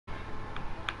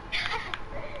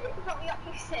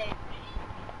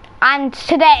And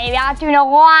today we are doing a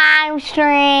live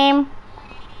stream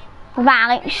with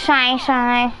Alex Shy.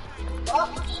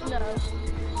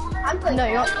 No,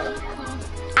 you're not.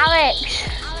 Alex,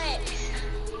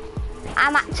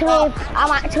 I'm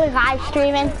actually live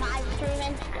streaming.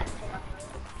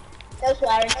 No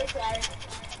swearing.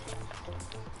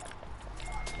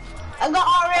 I got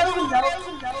Oreos and milk.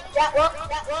 Yeah, look.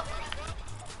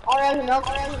 Oreos and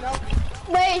milk.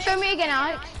 Wait, show me again,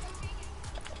 Alex.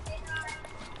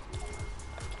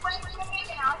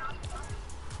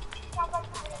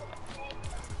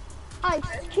 Alex,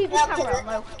 keep the camera on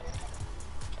though.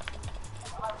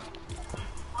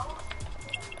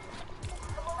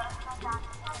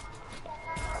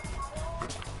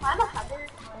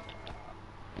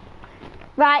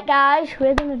 Right guys,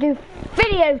 we're gonna do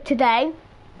video today.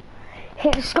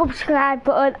 Hit the subscribe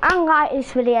button and like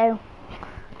this video.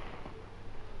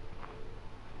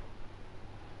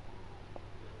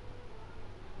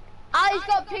 Alex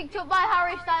got picked up by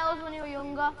Harry Styles when he was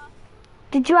younger.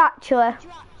 Did you actually?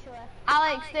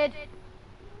 Alex did.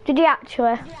 Did you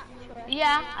actually?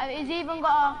 Yeah, he's even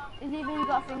got a thingy on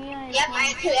his phone. I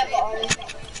actually have got one.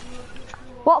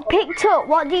 What picked up?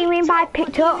 What do you mean by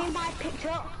picked up?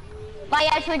 Like, he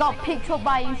actually got picked up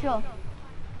by you, sure?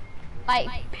 Like,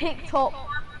 picked up.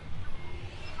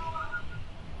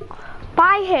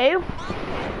 By who?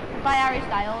 By Harry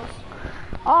Styles.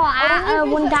 Oh,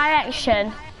 One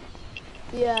Direction.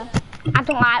 Yeah. I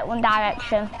don't like One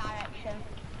Direction.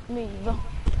 Me either.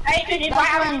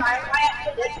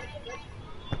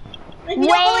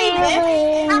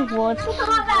 Wailing Wood.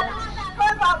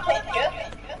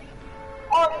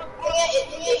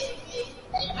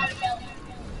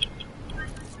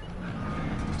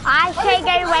 I say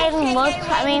go Wailing Woods.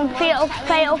 I mean Field.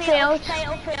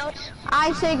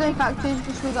 I say go Factories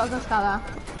because we got to go scout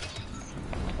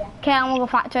there. Okay, I'm gonna go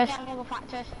Factories.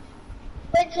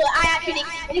 Literally, I actually,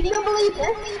 you don't believe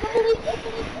this?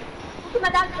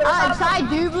 Alex, I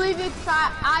do believe it because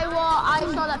I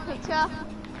saw that picture.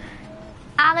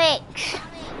 Alex.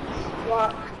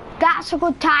 What? That's a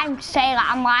good time to say that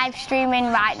I'm live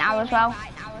streaming right now as well.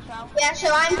 Yeah, so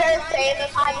I'm very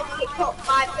famous. I was picked up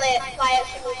by players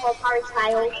called Harry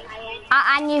Styles.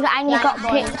 And you got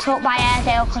picked up by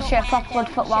Airedale because you're a proper good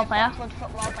football player.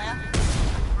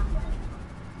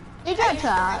 Did you actually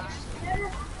that?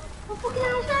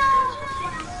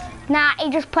 Nah, he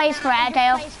just plays for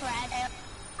Airedale.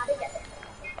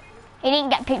 He didn't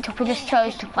get picked up, he just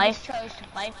chose to play.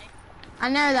 I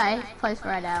know that he plays for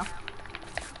Airedale.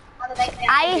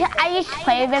 I used to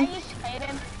play with him.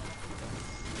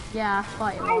 Yeah,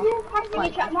 quite well.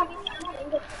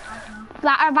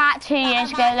 That about 2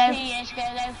 years ago though.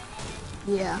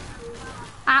 Yeah.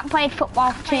 I haven't played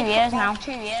football for 2 years now.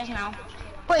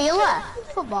 Wait, you left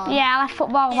football? Yeah, I left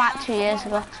football about 2 years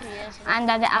ago. And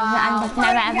I've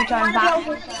never ever joined back.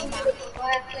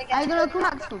 Are you gonna come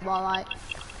back to football, like?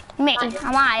 Me, I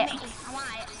might.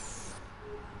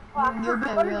 You're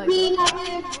really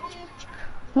good.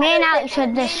 Me and Alex are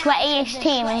the sweatiest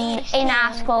team in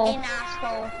our school.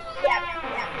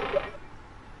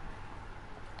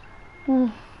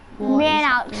 Me and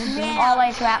Alex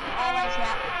always rap.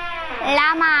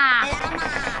 Llama.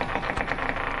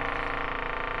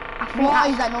 What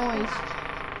is that noise?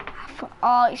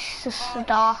 Oh, it's just the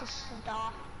door.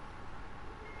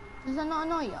 Does that not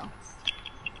annoy you?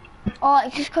 Oh,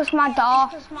 it's just because my door,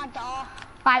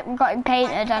 like, we got it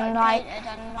painted and like,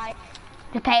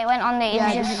 the paint went on the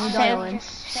hinges,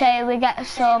 so we get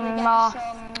some more,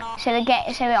 so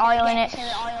we're oiling it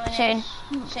soon.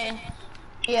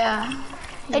 Yeah.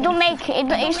 It don't make it,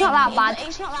 it's not that bad.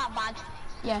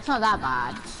 Yeah, it's not that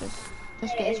bad. It's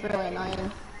just gets really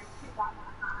annoying.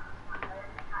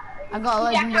 I got a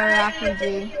legendary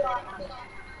RPG.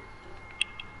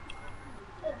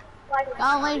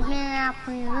 Got a legendary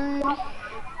RPG.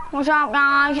 What's up,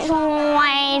 guys? It's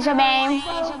always a beam.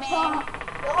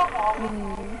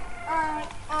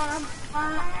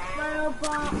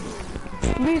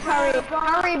 Move, Harry.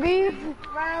 Harry, move.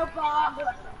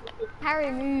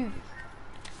 Harry, move.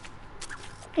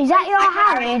 Is that your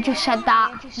Harry who just said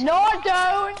that? No, I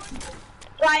don't.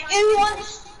 Right, who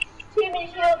wants 2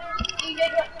 minutes?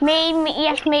 Me,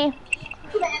 yes, me.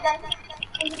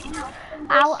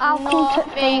 I'll come to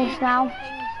things now.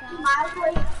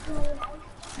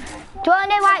 Do you want to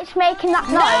know why it's making that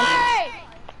noise?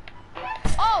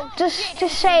 Oh,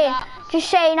 Just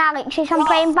saying, Alex, if I'm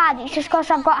playing bad, it's just because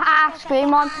I've got half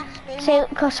screen on. So,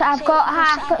 because I've got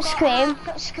half at screen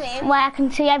where I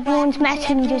can see everyone's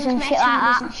messengers and shit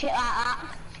like that.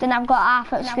 Then I've got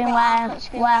half at screen where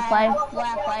I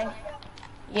play.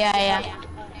 Yeah.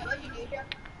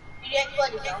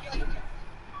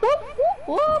 Whoop,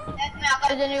 whoop.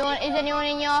 Is anyone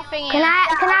in your thing? Can I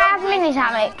have minis,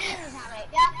 Alex?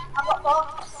 Yeah, I've got 4.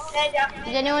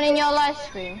 Is anyone in your live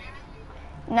stream?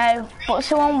 No, but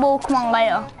someone will come on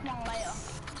later.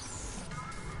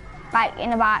 Like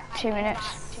in about 2 minutes.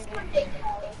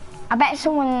 I bet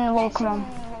someone will come on.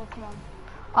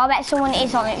 I bet someone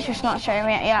is on it, it's just not showing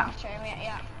me it yet.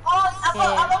 Oh, I've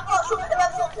got something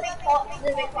that's got 3 pots.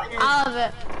 I'll have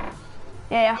it.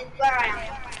 Yeah. It's where I am.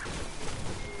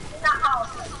 In that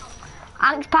house.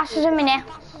 Alex passes a mini.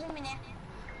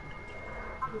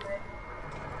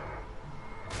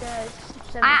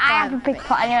 I have a big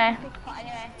pot anyway.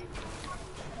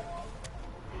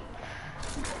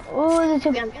 Oh, there's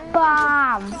a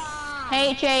bomb.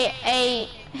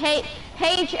 H-A-N-A-H.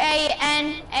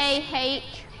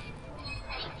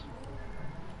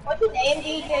 What's your name,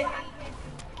 DJ?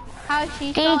 How's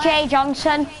she DJ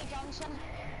Johnson.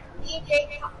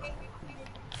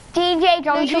 DJ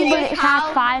Johnson, but it's hard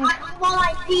to find. More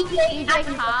like DJ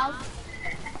Carl.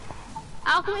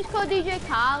 How come it's called DJ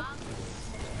Carl?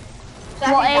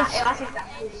 What is?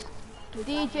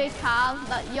 DJ Carl,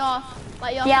 like your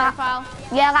profile.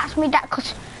 Yeah, that's me dad,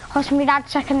 cause my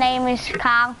dad's second name is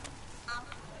Carl.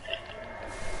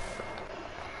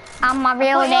 And my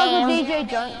real name. DJ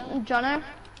Jono.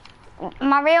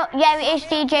 Yeah, it is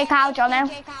DJ Carl Jono.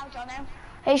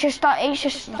 It's just on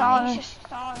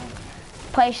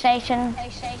PlayStation.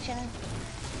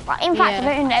 But in fact,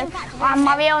 I don't know.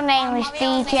 My real name is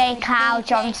DJ Carl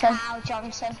Johnson.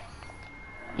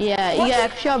 Yeah,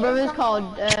 cause your brother's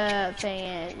called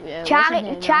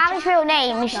Charlie's real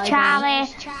name is Charlie.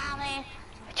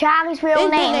 Charlie's real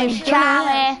name is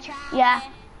Charlie. Yeah.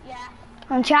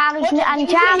 And Charlie's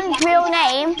real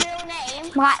name,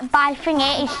 by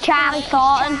thingy, is Charlie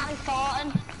Thornton.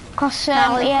 Cause he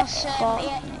had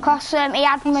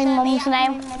my mum's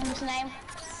name.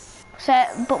 So,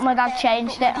 but my dad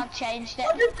changed it.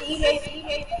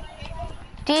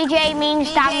 DJ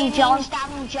means Darren John.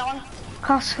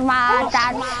 Cause my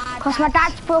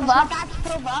dad's brother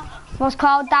was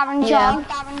called Darren John.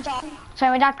 So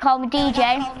my dad called me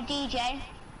DJ.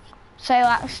 So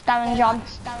that's Darren John.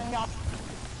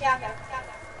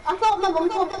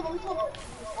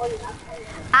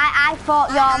 I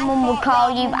thought your mum would call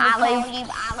you Alu.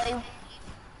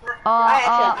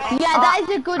 Yeah, that is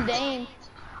a good name.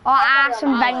 Or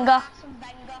Arsene Wenger.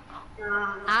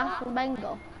 Arsene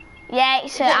Wenger? Yeah,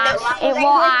 it was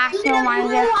Arsenal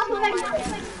manager.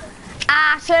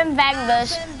 Arsene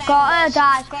Wenger's got a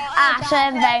dad.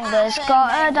 Arsene Wenger's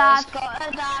got a dad.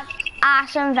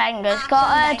 Arsene Wenger's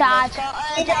got a dad.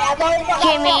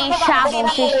 Jimmy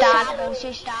Savile's his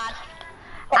dad.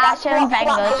 Arsene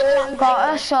Wenger's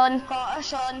got a son.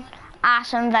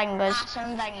 Arsene Wenger's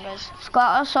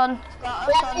got a son.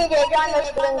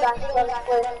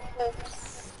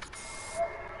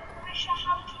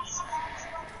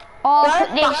 Oh,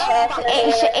 this,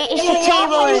 it's a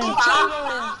table room.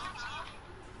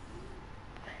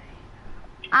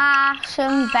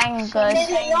 Arsene Wenger's.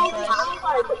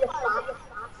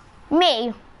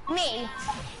 Me?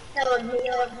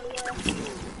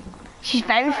 She's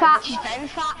very fat.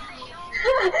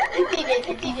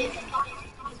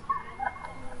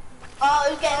 Oh,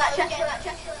 who's getting that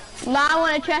chest? No, I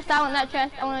want a chest. I want that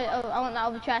chest. I want that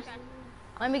other chest.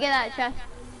 Let me get that chest.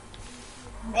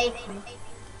 Backflip.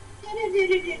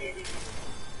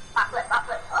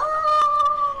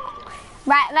 Oh.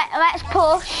 Right, let's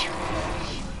push.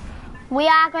 We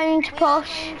are going to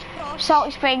push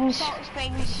Salty Springs.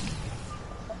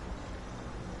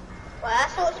 Well,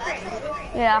 that's Salty Springs.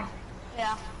 Yeah.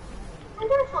 I'm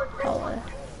going to Salty Springs.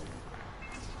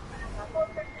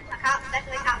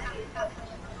 Definitely can't see it.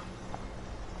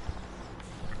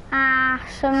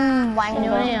 Arsene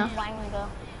Wenger.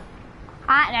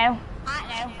 I know.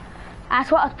 I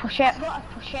thought I'd push it.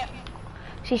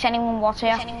 See if anyone was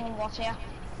here.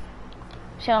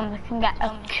 So we can get a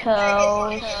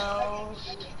code.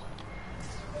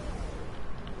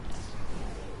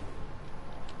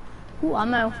 Ooh,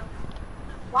 ammo.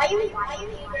 Why are you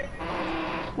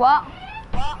What?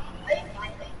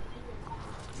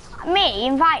 Me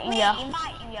inviting you?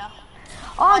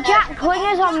 Oh, Jack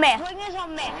Clinger's on me.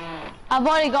 I've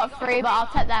already got 3, but I'll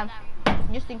take them.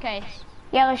 Just in case.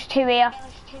 Yeah, there's 2 here.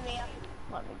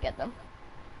 Let me get them.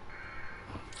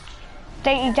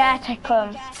 Don't you dare take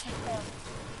them.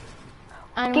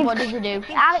 And what did you do?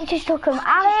 Alex just took them.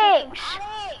 Alex!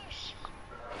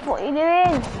 What are you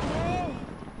doing?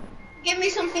 Give me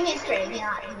something interesting.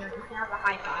 Yeah, you can have a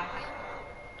high five.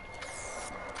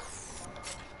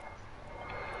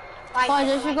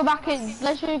 Guys,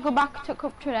 let's go back to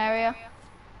Cuptred area.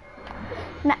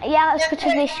 Yeah, let's go to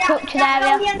this structured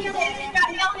area.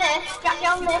 Strap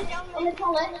down this, on the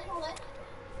toilet.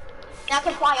 Now I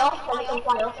can fly off, no, do you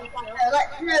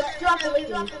have balloons?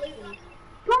 Do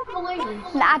you have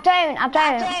balloons? No, I don't.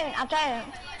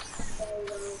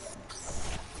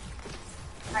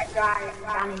 Right, Danny.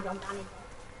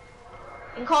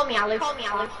 You can call me Alex.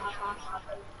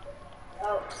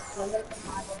 Oh,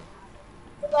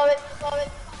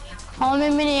 How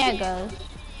many minutes?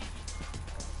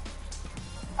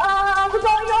 we're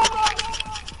going off!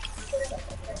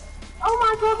 Oh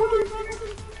my god, look at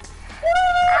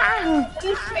this!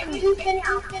 You spin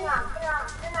out.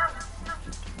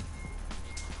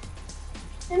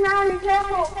 Spin around,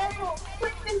 careful.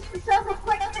 Quick, spin circle,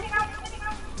 quick, spin out.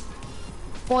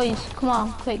 Boys, come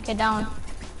on, quick, get down.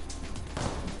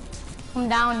 Come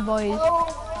down, boys.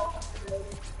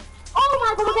 Oh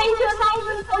my god, we're getting to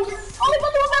 1,000. Oh, we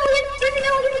got to 1 million.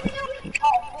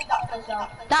 Oh, we got this off.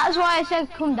 That's why I said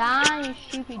come down, you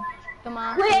stupid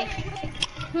dumbass. Quick.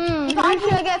 Who should I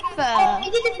get Oh, first? we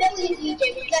did 1 million, DJ.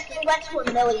 We went to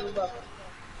 1 million, bro.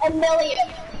 1 million.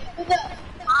 We got...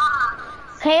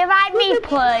 Can you ride me,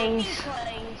 please?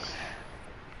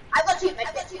 I got 2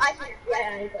 medkits. I got 2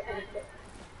 medkits.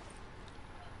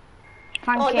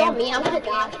 Thank Oh, you. don't me, I'm gonna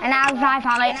die. And I'll drive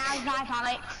Alex.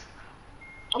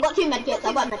 I've got 2 medkits.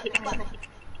 I've got medkits.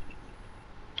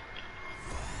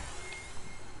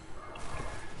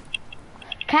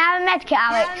 Can I have a medkit,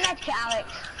 Alex?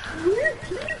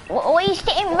 We used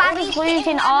to invade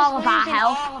losing all of our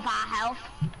health.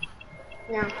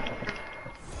 No.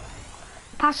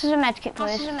 Pass us a medkit,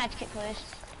 please.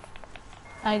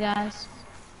 Hi guys.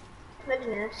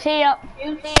 See ya.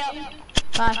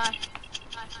 Bye.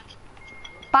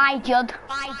 Bye, Judd.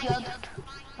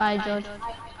 Bye, George.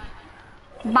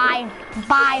 Bye,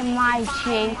 my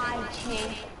G.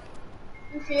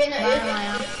 Bye, my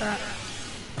answer.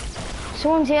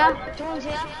 Someone's here.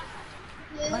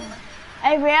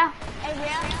 Over here.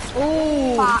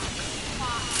 Ooh. Fuck.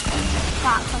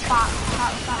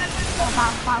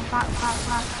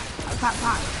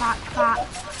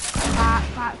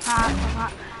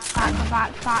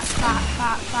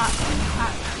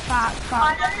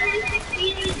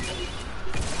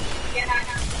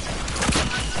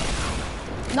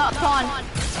 Not fun.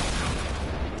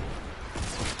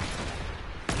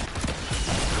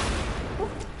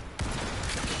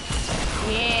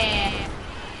 Yeah.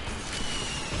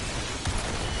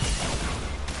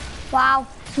 Wow.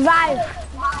 Survive.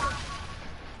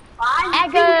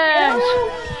 Eggers.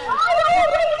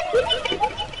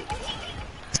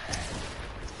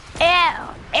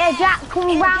 Here, Jack,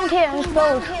 come round here and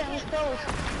explode.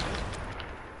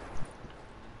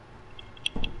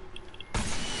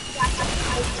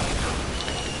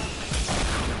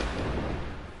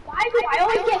 Why do I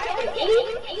always get 8?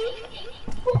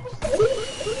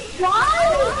 Why?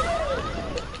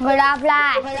 Good have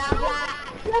life.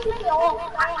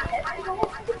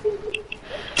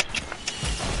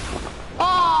 Oh,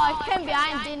 I came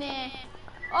behind, didn't it?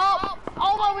 Oh,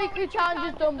 all my weekly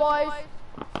challenges done, boys.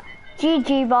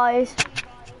 GG, boys.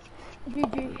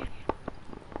 GG.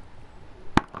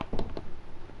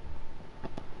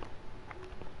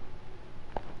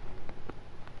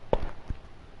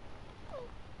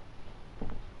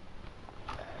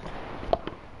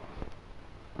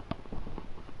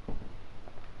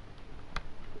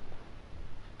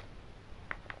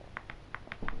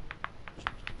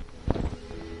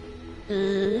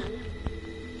 I'm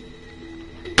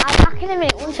back in a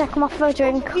minute once I come off for a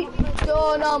drink.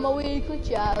 Done all my weekly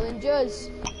challenges.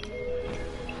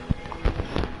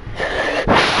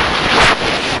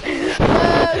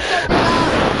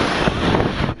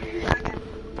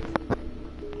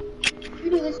 You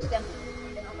do this again.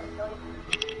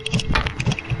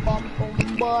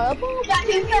 Jack,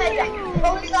 who's fair, Jack?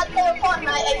 Well, it's like the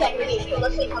Fortnite again release, so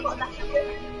let's see if I've got a message.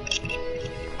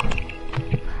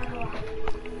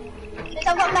 Since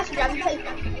I've got a message, I can play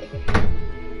that.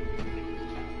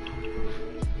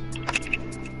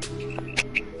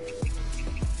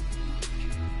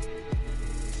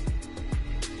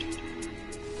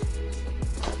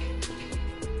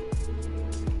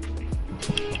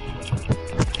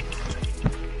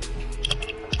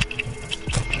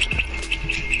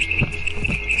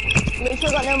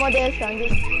 Literally got no more days,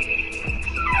 challenges.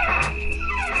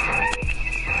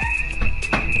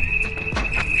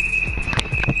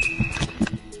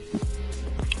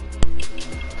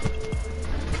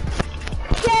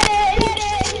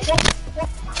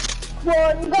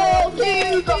 One go,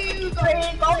 2 go, 3 go,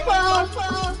 4.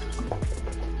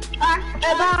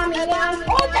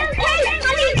 Oh, that's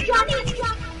hey, Johnny.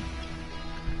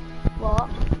 What?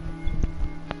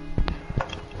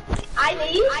 I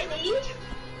need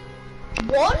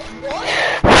One.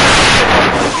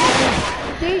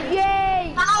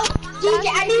 DJ! Now, DJ,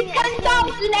 I need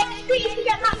 10,000 XP to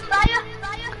get max fire.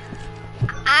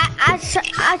 Has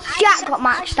Jack got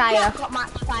match tire?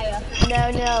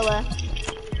 No, nearly.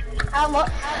 How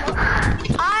much?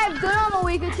 I've done all the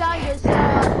weekly challenges, so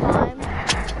that's fine.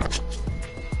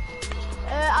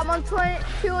 I'm on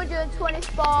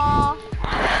 224,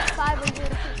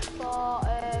 564,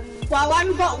 Well,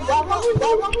 I'm got what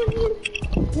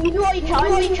you do all your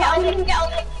challenges, you can get all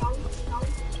the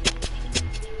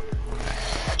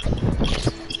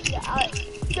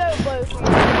don't blow for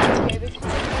you, because it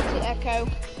makes it echo.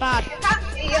 Bad.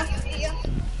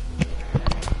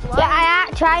 Yeah, I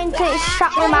am trying to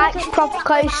strap my mic proper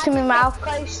close to my mouth.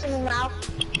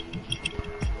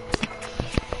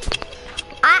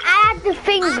 I had the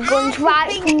finger guns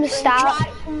right from the start.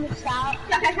 Jack,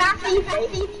 I can't see you.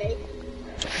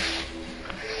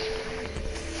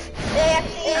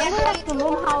 I'm gonna have to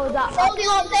run how that.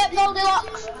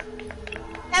 Goldilocks.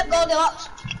 Help Goldilocks.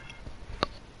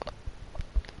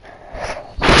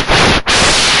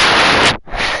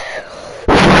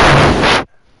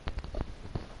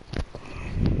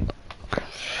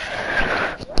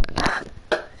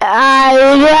 I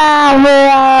would rather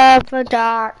have a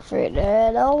dark fruit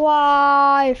than a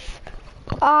wife.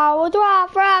 I would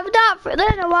rather have a dark fruit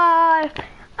than a wife.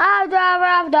 I'd rather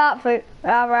have a dark fruit,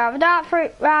 rather have a dark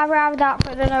fruit, rather have a dark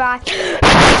fruit than a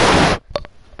wife.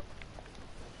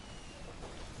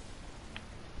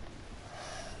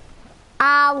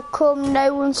 How come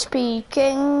no one's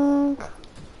speaking?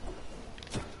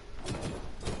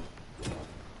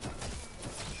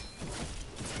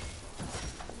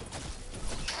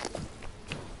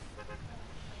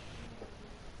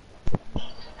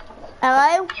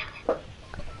 Hello?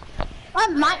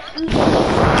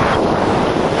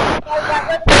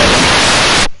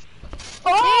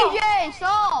 DJ,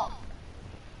 stop!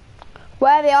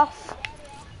 Where are they off?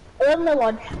 On the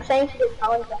lunch, saying to do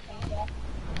challenge.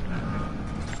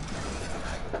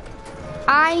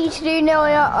 I need to do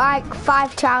nearly like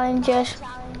 5 challenges.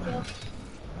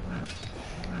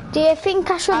 Do you think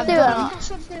I should do them?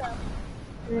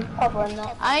 Probably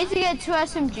not. I need to get 2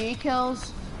 SMG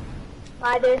kills.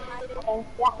 I do. Yeah,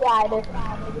 I do.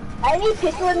 I need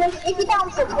pistol in this. If you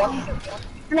don't put one,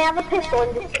 can I have a pistol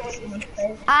in this?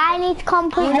 I need to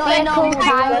complete We're not in the full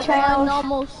time normal, trails.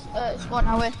 normal squad,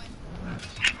 are we?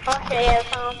 Okay, yeah,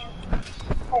 fine.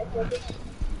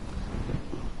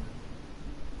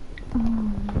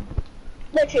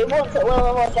 Literally, once it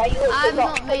will watch, I'm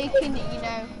not making it, you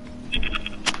know.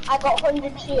 I got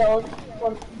 100 shields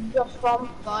just from.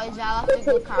 Boys, I'll have to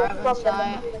go caravan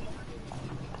site.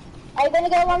 Are you gonna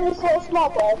go along this little small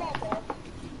board?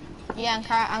 Yeah,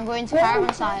 I'm going to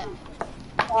caravan site.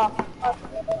 Oh,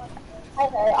 okay.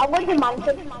 I'm going to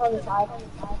mansion on the side.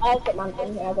 I like it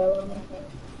mansion, yeah, I go along this way.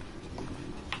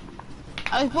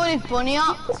 I was putting bunny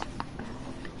up.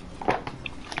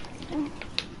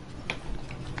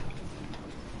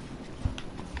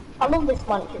 I love this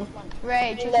mansion.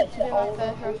 Right, just to do my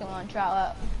first rocket launcher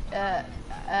out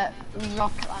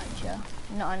rocket launcher,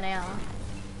 not an AR.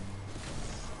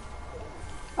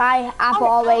 I've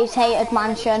always hated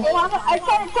mansion. I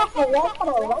tried to tap the wall for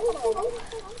a while.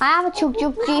 I have a chug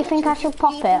jug. Do you think I should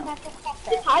pop it? No.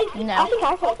 I think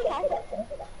I should it.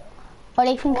 Or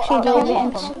do you think I should leave it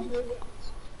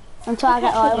until I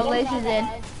get The low? laser's in.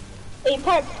 It's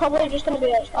probably just gonna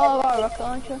be Oh, I got a rocket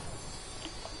launcher.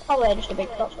 probably just a big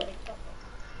shot.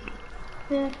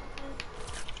 Yeah.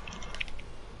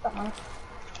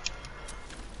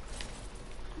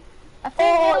 I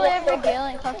think nearly every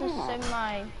healing class is in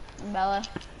my belly.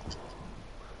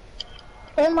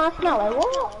 In my smelly,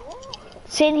 what?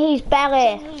 It's in his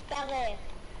belly.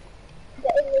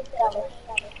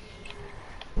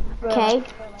 Okay.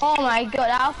 Oh my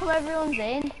god, how come everyone's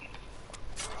in?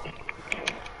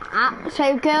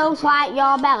 So girls like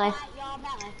your belly?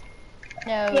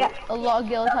 No, Yeah. a lot of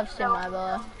girls have in my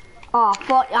belly. Oh,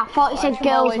 I thought you said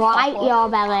girls like your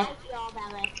belly.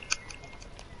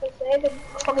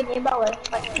 Fucking your belly.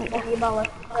 Like, love your belly.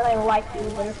 I don't even like you,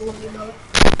 but I just love your belly.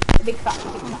 A big fat.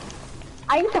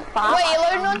 I need to fat. Wait, you're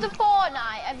loading onto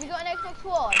Fortnite? Have you got an Xbox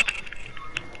One?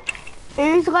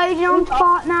 Who's loading on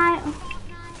Fortnite?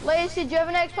 Lacey, do you have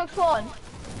an Xbox One?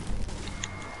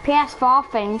 PS4, I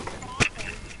think.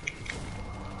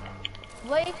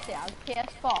 Lacey has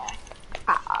PS4.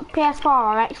 PS4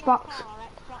 or Xbox.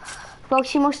 Well,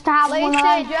 she must have one Lacey, of do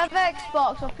them. you have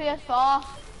Xbox or PS4?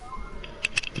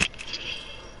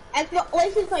 Xbox,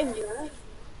 Lacey's playing you,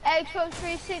 Xbox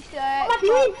 360 or What am I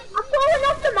doing? Xbox? I'm falling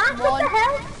off the map, what the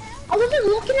hell? I wasn't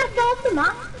looking, I fell off the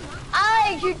map.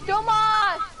 Alex, you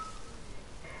dumbass!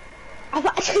 I've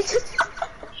actually just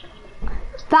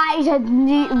That is a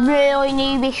really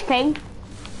noobish thing.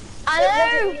 I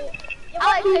know.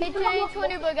 Alex, are you doing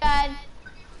 20 again?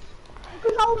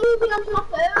 Because I was moving onto my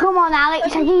phone. Come on,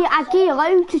 Alex, I give you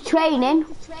loads of training.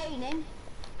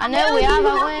 I know we have,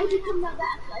 haven't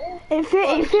we?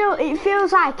 It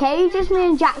feels like ages me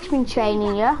and Jack's been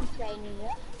training you.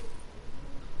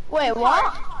 Wait,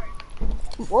 what?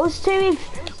 Us two,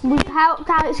 we've helped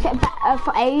Alex get better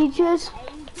for ages.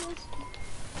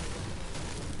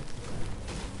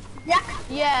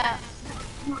 Yeah.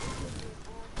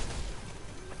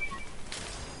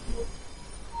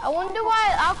 I wonder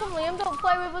why, how come Liam don't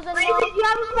play with us anymore? Did you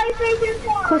have a PlayStation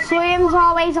 4? Because Liam's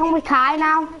always on with Kai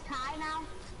now.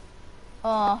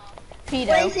 Oh, pedo.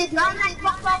 Places, not an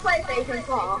Xbox or PlayStation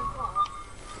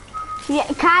 4.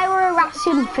 Yeah, Kai were a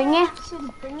racing thingy.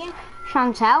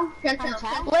 Chantel.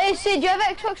 Lacey, do you have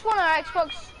Xbox One or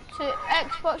Xbox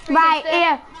 360? Right,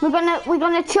 here, we're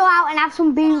gonna chill out and have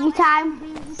some booty time.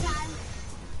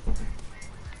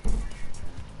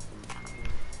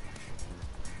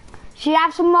 Should you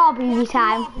have some more booty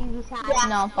time?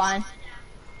 No, I'm fine.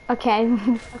 Okay.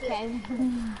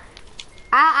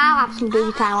 I'll have some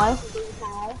booty time, though.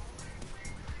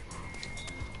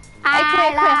 I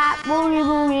like booty.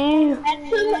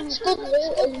 It's good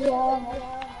loot as well.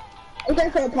 It's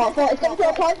going for a part 4, it's going for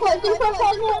a part 4, it's going for a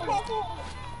part 4.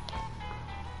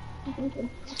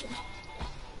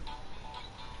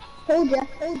 Hold ya.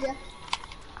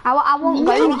 I won't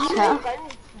go, sir.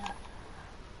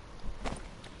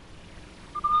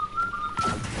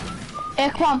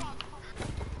 Here, come on.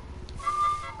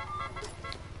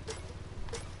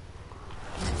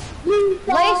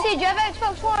 Lacey, do you have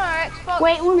Xbox One or Xbox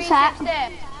Wait, one sec.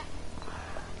 360?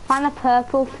 Find a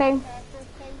purple thing.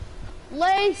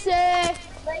 Lacey!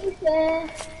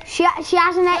 She has an Do you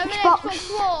have an Xbox. Xbox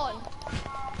One?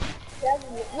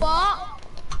 What?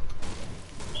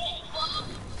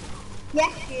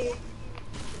 Yes,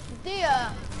 Do you?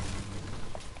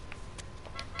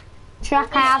 Track,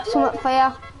 I have something for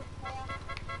you.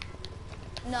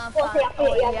 No, I'm fine.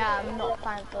 Oh, yeah, I'm not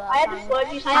fine for that. I had to slow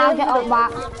you. I'll get on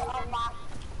back.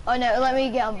 Oh no, let me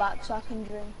get on back so I can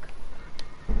drink.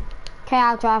 Okay,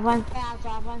 I'll drive one.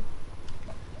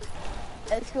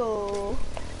 Let's go.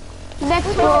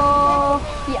 Let's go.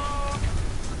 Yeah.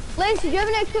 Lacey, do you have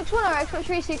an Xbox One or Xbox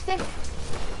 360?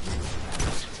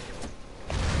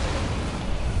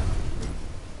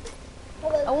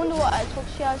 I wonder what Xbox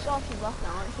she has off of last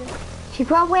now, actually. She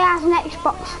probably has an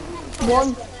Xbox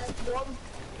One.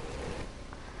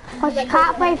 But she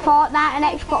can't play Fortnite and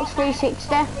Xbox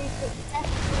 360.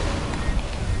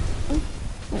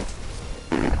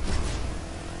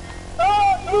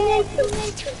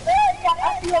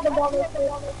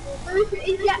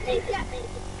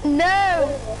 No!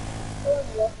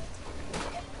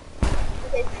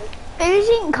 Who's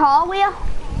in car with you?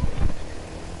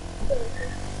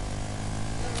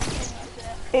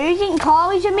 Who's in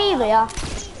car? Is Amelia?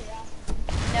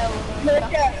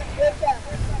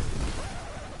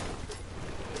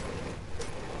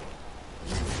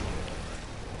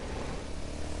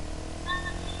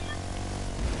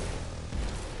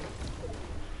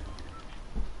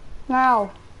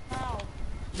 No.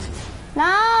 No.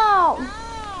 No.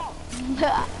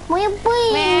 We're Man, stop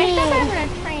bleeding. having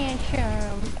a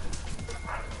tantrum.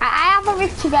 I have a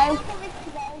rift to go.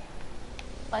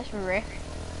 Let's Rick.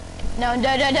 No, don't.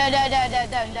 Jack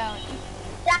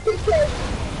is good.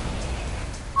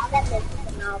 I'll get this.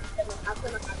 No,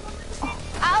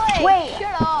 Alex, Wait,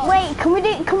 shut up. wait. Can we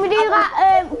do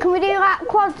that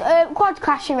quad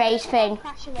crasher race thing?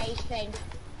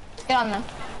 Get on them.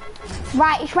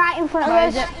 Right, it's right in front of Where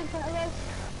us. is it?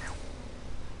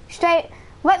 Straight.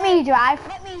 Let me drive.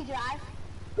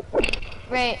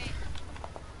 Wait.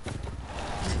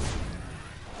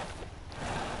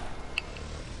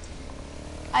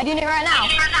 I doing it right now.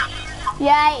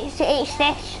 Yeah, it's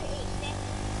this.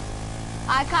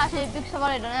 I can't see it because I've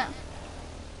already done it.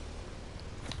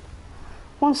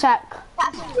 One sec.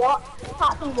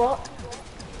 Captain what?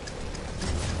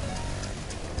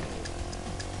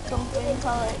 Something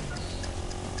like.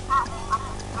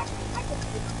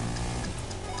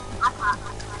 I can't.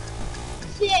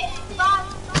 6,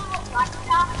 5, like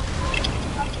that.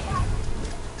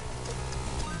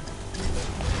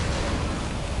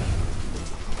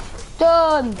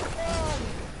 Done.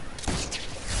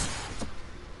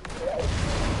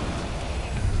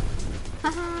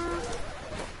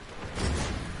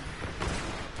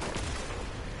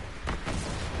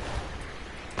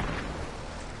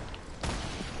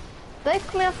 They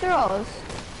coming after us.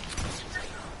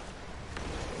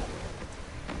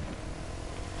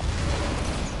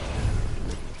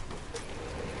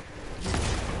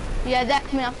 Yeah, they're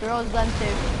coming after us then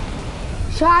too.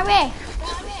 Sorry.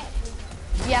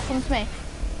 Yeah, come to me.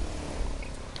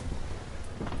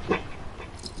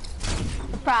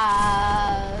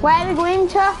 Surprise. Where are we going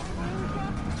to?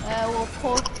 We'll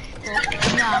push.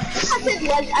 Nah.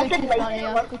 I said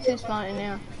laser. Go to this mountain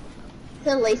here. I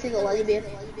said laser the lesbian.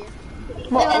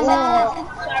 What?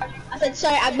 I said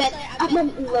sorry. I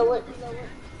meant Lilith.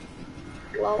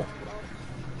 Well.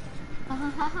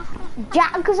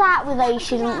 Jack goes out with Ace,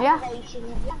 shouldn't you?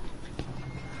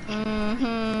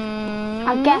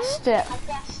 I guessed it.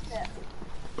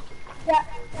 Yeah,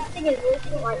 the thing is,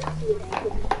 we don't like to see it.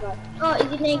 Oh, is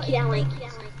it naked, Alec?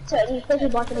 So he's supposed to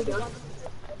be blocking the gun.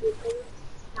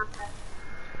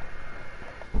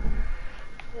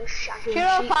 Shut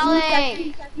up,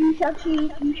 Alec! You shall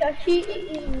cheat.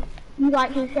 You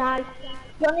like to shag.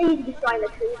 You only need to destroy the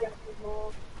tree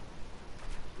more.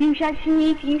 You shall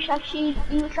cheat.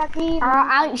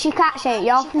 Alex, you can't say it.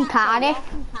 You're from Cardiff.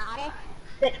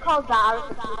 It's called that.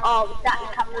 Oh, that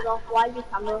your camera's off. Why is your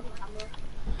camera off?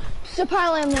 So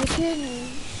apparently I'm naked.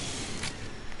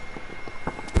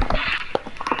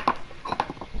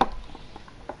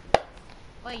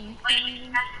 What are you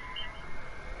saying?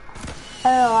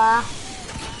 Oh,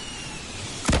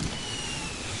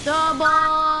 Double!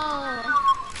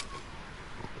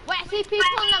 Wait, I see people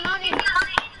on the mountain.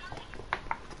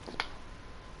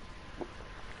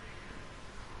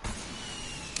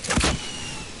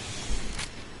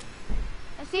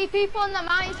 I see people on the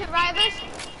mountain to right of us.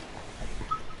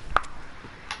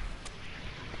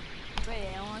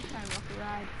 Wait, I want to try and rock a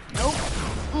ride. Nope.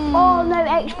 Oh no,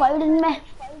 it exploded me.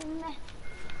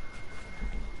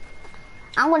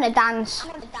 I'm gonna dance.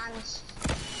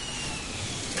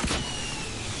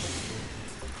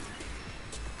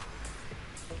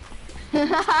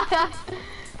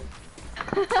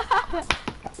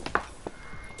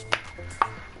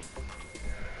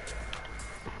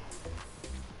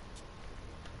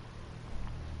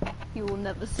 You will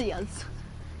never see us.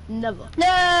 Never.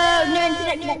 No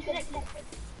internet.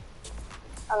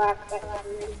 Alright,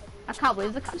 I can't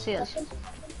believe they can't see us.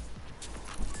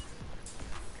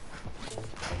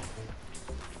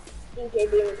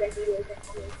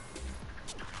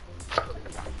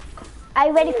 Are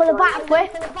you ready for the back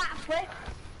flip?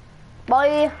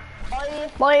 Boy,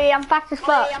 I'm fast as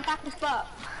fuck.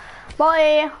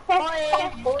 Boy.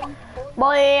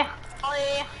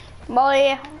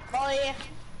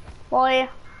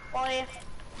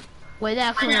 Wait,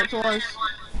 they're coming up to us.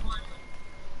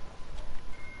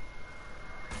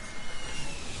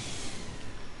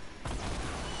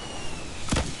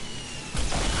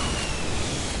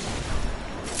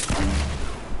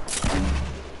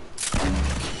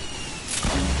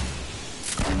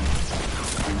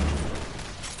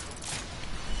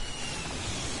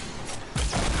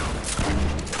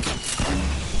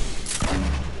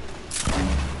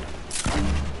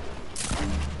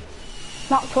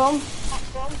 Knocked one.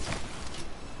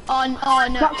 Oh no,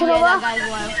 Knocked yeah, another. that guy's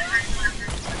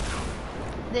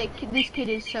low. This kid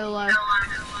is so low.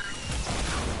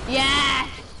 Yes!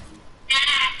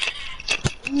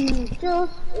 Yeah,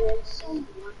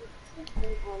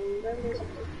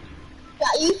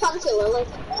 you fancy Lily.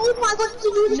 Oh my god, did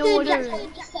you just No, do I Jack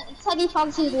didn't. said he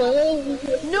fancied Lily?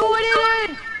 No, I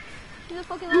didn't! She's a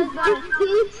fucking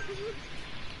lesbian.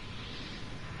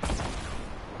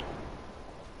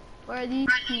 Where are these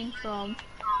teams from?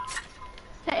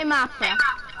 Set him after.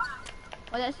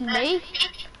 Oh, that's me?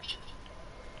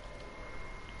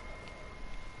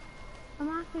 I'm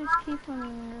after just keep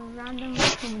on random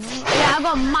coming in. Yeah, I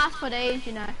got mass for days,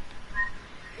 you know.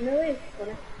 No, it's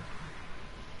funny.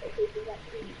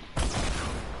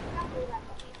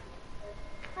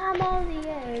 I'm on the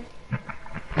edge.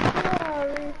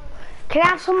 Can I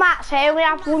have some mats here? We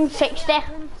have 160.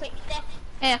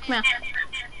 Here, come here.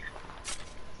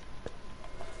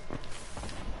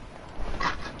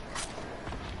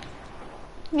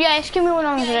 Yeah, just give me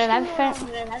 100 and everything.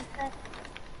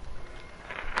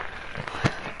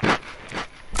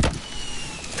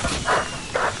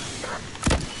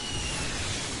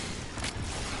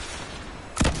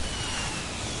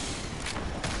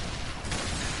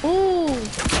 Ooh,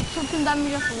 took some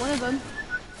damage off of one of them.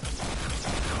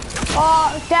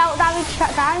 Oh, dealt damage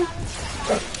that down.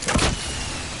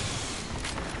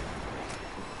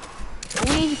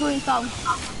 We need to go inside.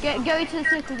 Go to the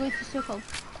circle, go to the circle.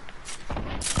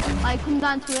 I come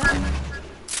down to it.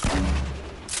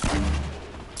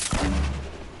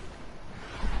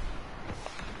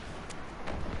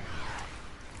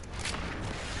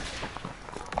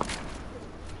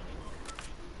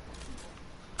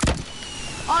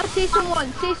 Oh, I see someone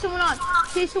on,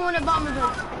 see someone at bottom of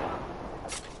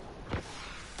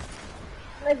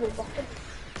it.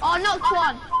 Oh, knocked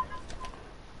one.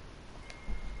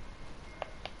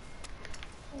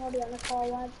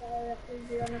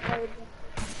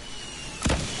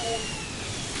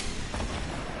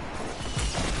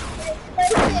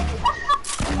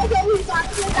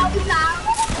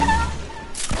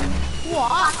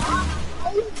 What?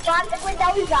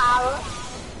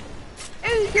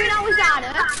 Who's doing that with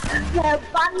Zara?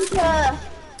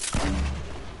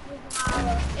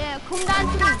 Yeah, come down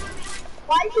to me.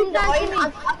 Why is she dying?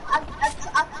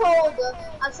 I told her,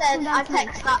 I said, I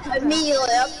texted her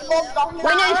immediately. Wait,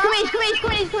 no,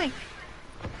 he's coming.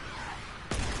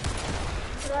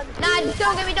 Nah, just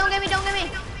don't get me.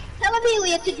 Tell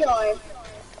Amelia to join.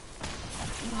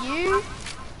 You?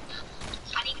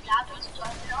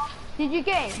 Did you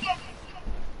get it?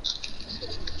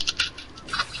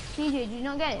 CJ, did you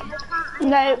not get it?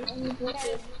 No.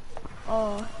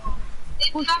 Oh.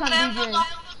 Push can be doing.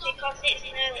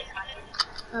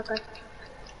 Okay.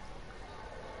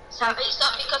 So it's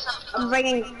not because I'm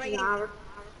bringing Zara.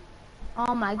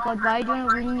 Oh my god, why do you want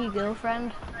to ring your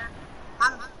girlfriend?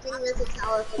 I'm bringing her to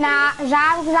tell her. Nah,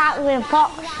 Zara goes out with a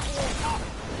fox.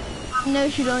 No,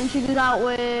 she don't. She goes out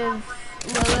with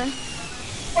Lily.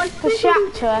 Because she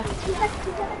had to her.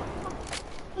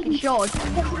 She should.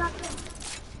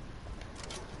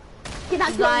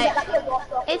 She's like,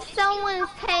 if someone's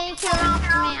taking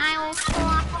after me, I will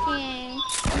slap you.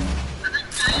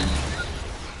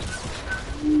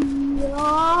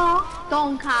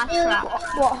 Don't cast her.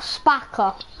 What a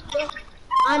spacker.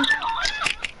 I'm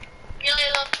really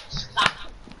love stuff.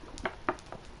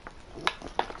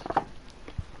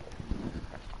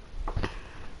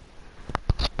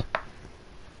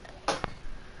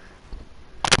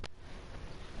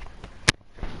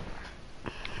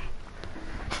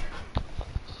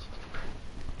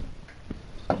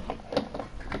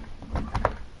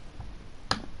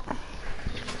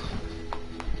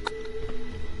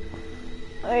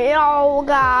 Yo,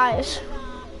 guys.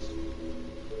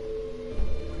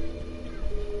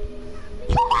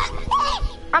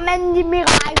 I'm ending my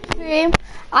live stream.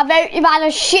 I hope you've had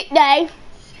a shit day.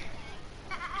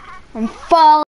 I'm full.